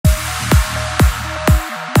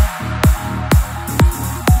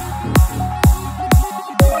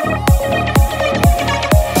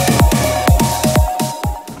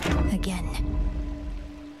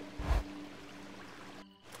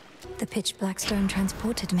pitch black stone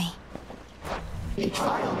transported me. Each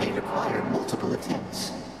file may require multiple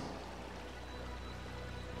attempts.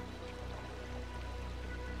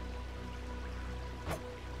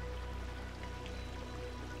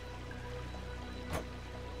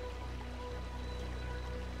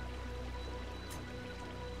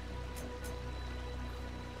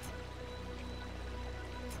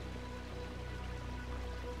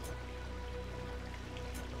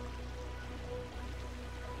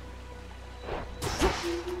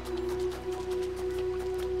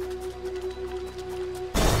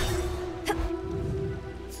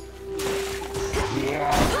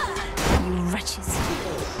 You wretches.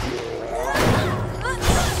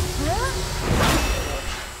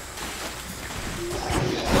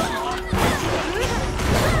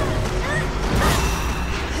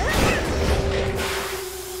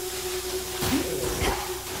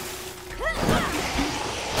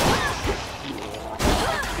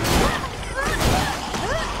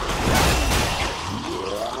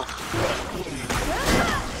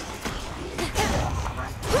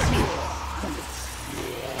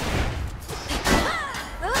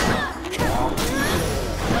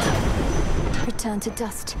 Return to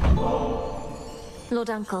dust. Lord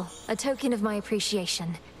Uncle, a token of my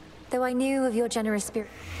appreciation. Though I knew of your generous spirit.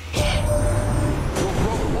 Your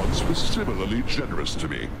brother once was similarly generous to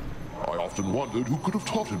me. I often wondered who could have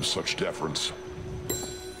taught him such deference.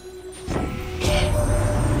 I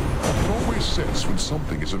can always sense when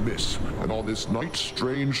something is amiss, and on this night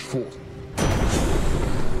strange forth.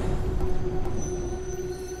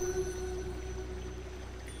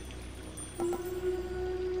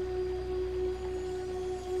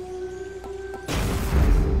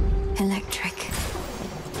 Electric.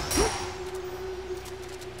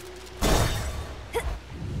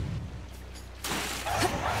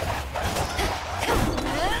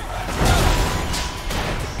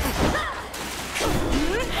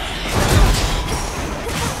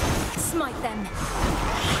 Smite them.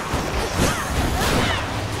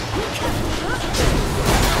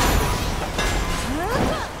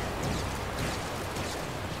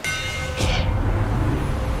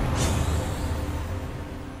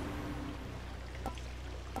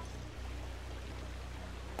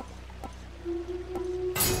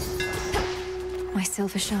 My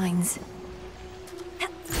silver shines.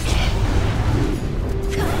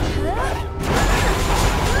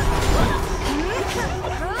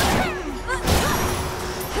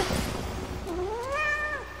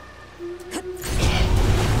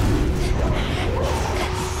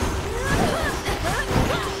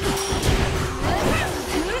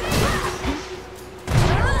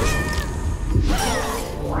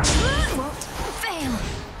 Fail!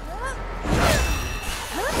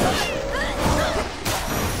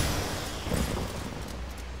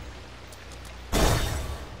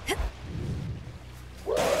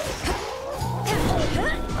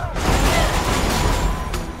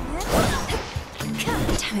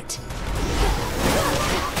 Damn it.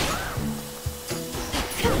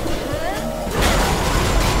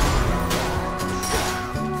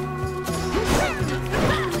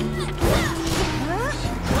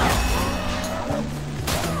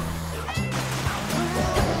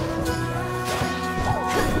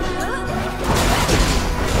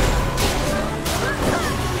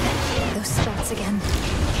 Those sprouts again.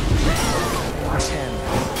 10,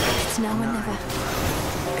 It's now or never.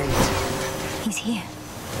 8. He's here.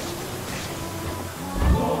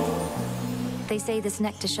 They say this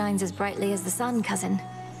nectar shines as brightly as the sun, cousin.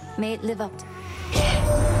 May it live up to...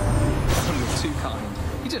 Oh, you're too kind.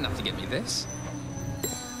 You didn't have to give me this.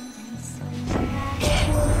 My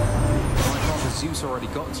father Zeus already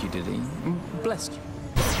got you, did he? Blessed you.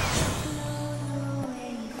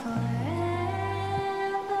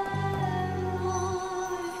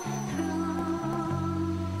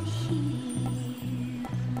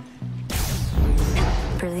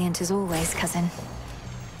 Brilliant as always, cousin.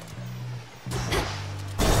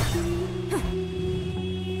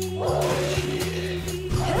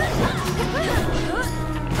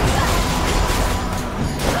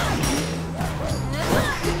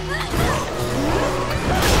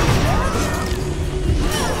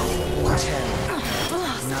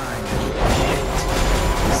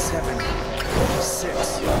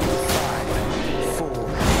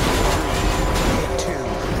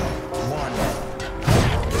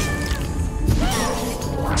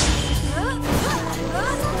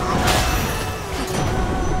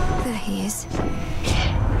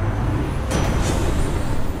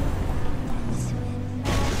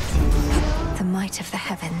 Of the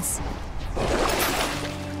heavens.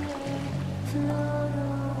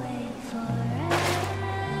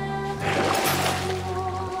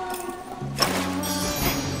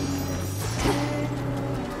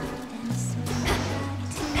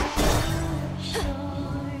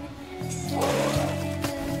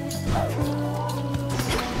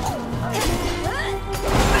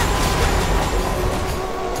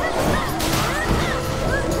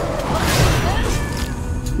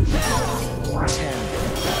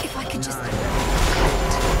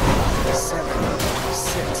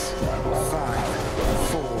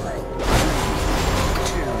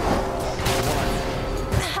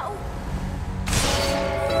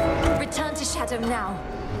 them now.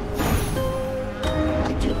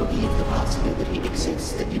 I do believe the possibility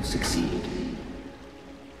exists that you succeed.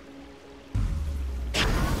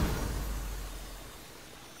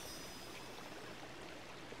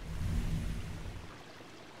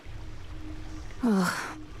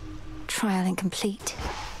 Oh, trial incomplete.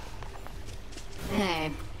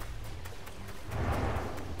 Hey.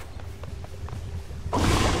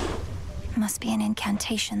 Must be an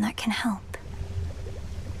incantation that can help.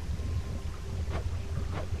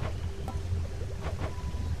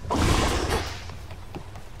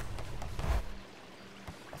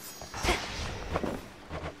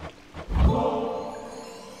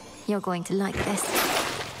 You're going to like this.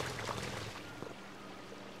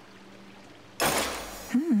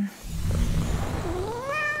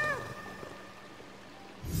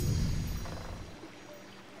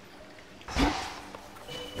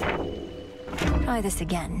 Try this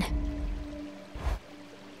again.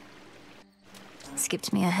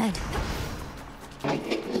 Skipped me ahead. I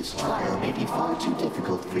think this trial may be far too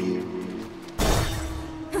difficult for you.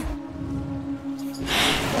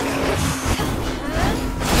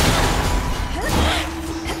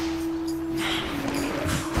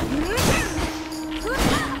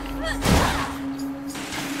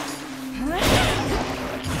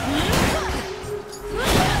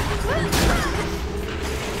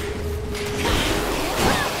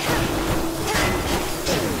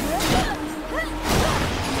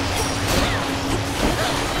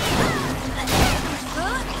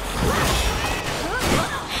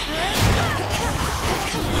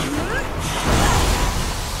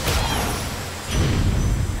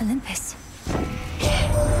 Olympus.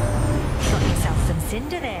 Got yourself some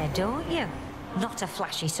cinder there, don't you? Not a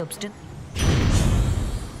flashy substance.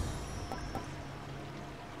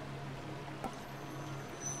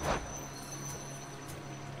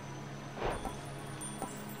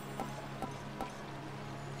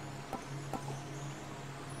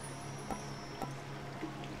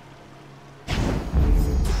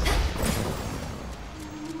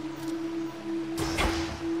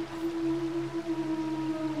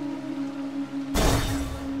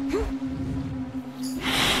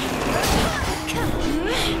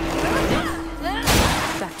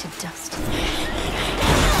 Back to dust.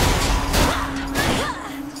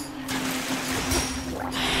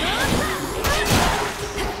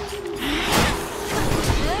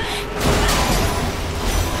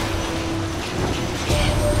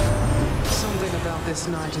 Something about this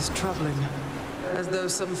night is troubling, as though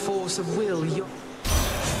some force of will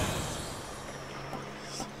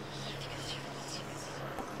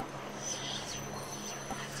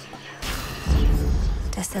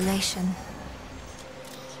Desolation.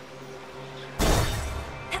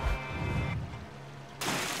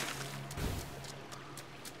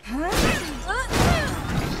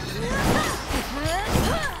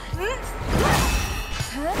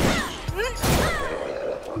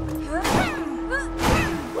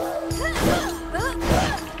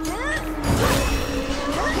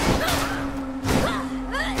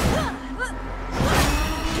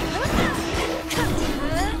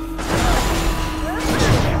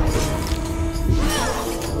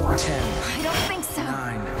 I don't think so.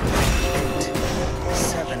 9, 8,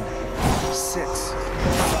 7, 6,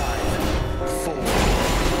 5, 4,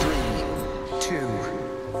 3, 2,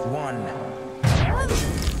 1.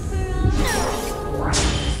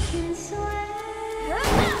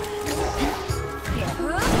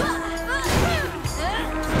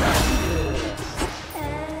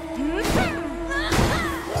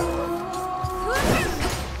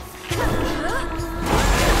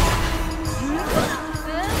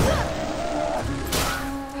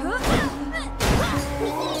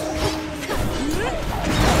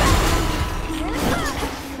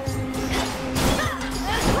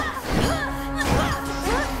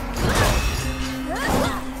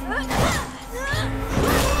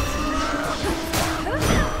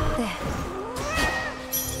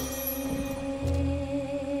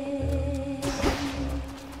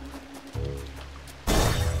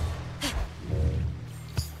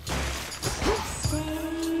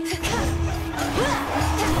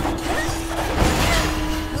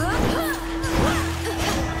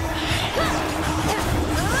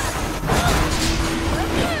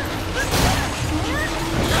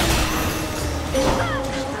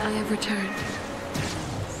 Return.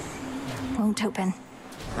 Won't open.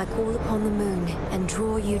 I call upon the moon and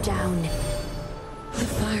draw you down. The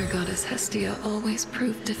fire goddess Hestia always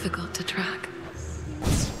proved difficult to track.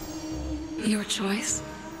 Your choice?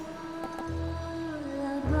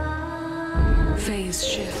 Phase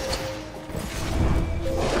shift.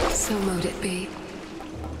 So mote it be.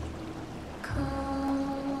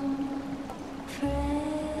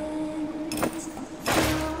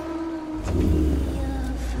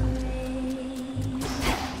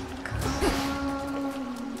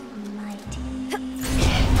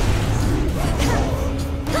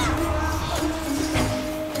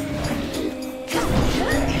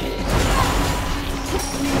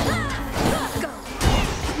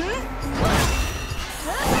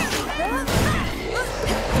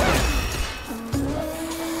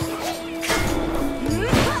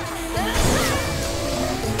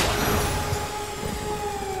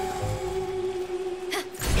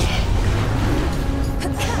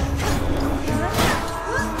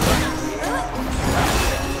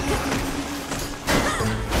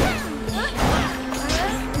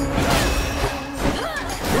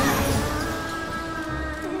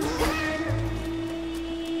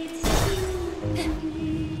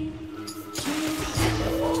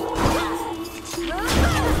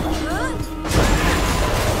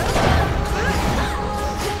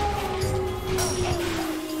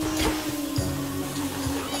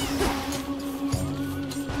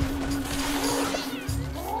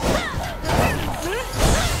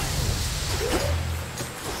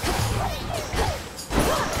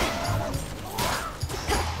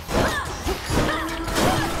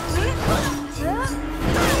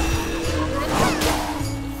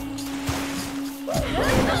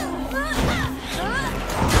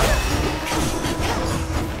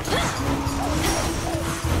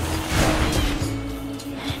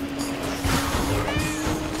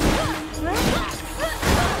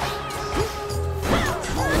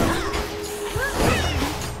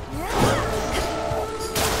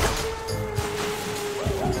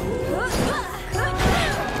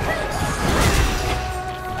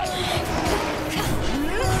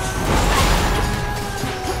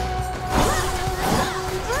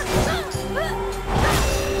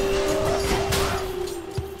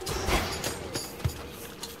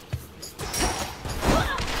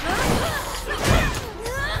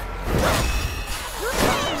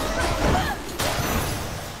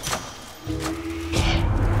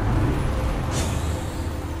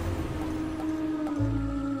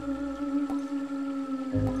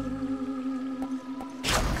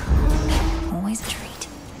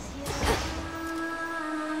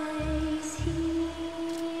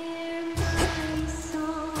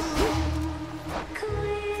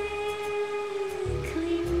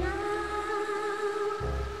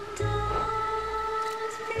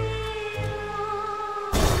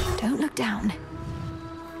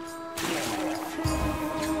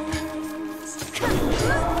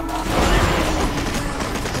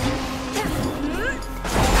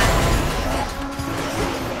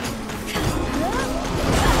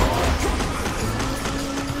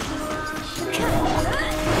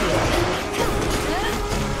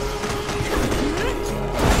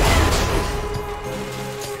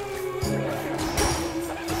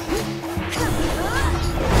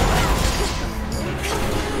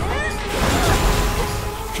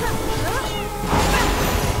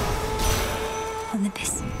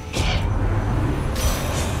 Olympus.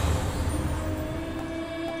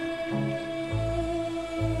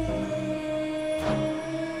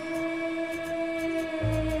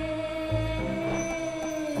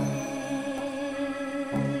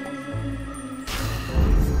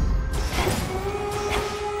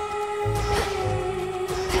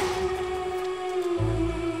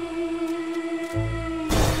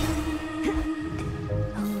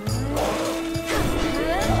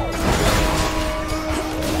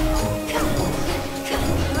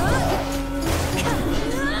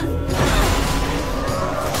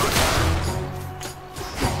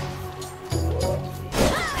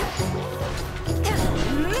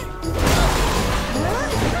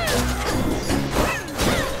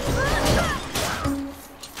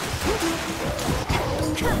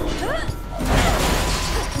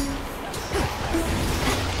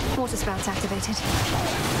 Water sprouts activated.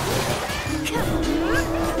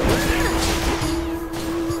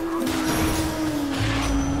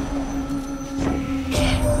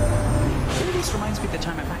 This reminds me of the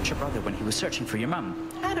time I backed your brother when he was searching for your mum.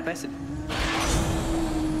 I had a best.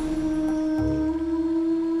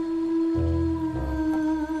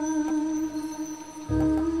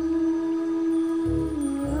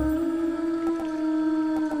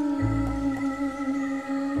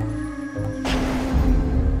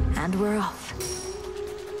 And we're off.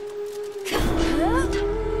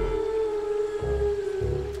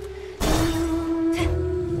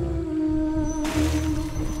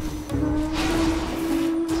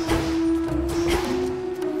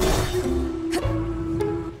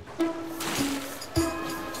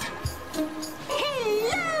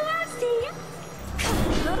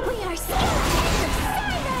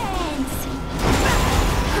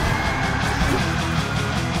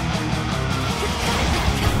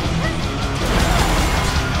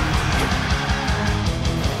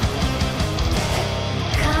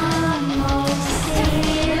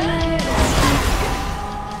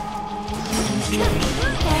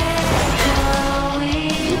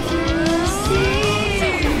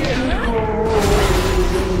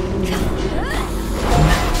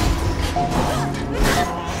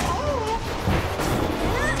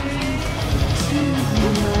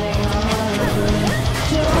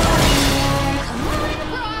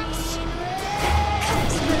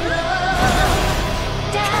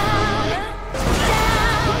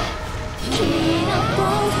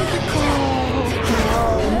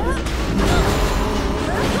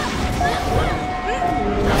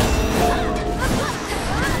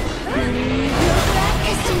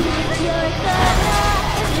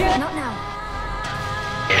 Not now.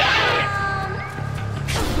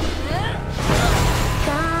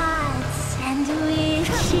 Gods and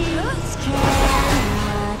witches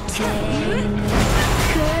cannot tame.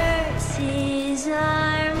 Curses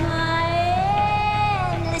are my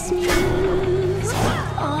endless muse.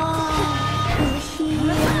 All who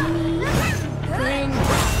hear me,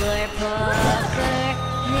 prince or pauper,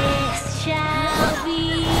 this shall be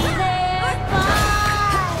their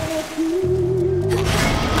final food.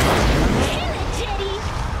 Kill it, Jetty!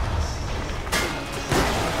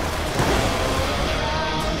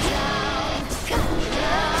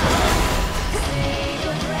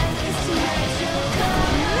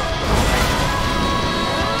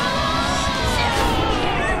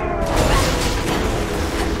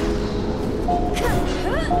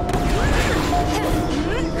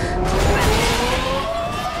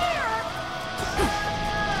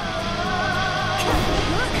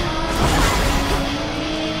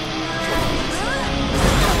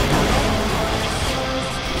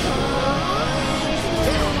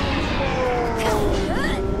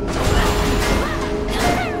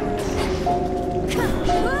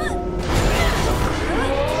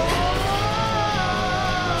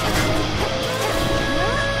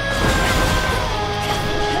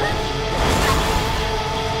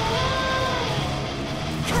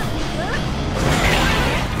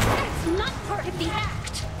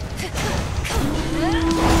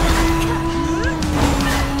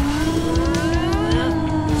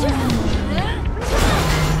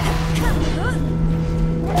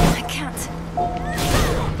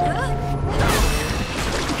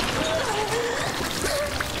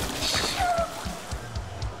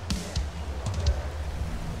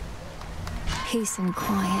 Peace and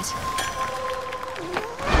quiet.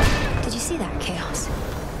 Did you see that, Chaos?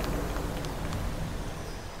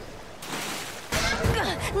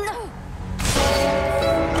 No!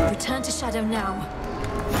 Return to Shadow now.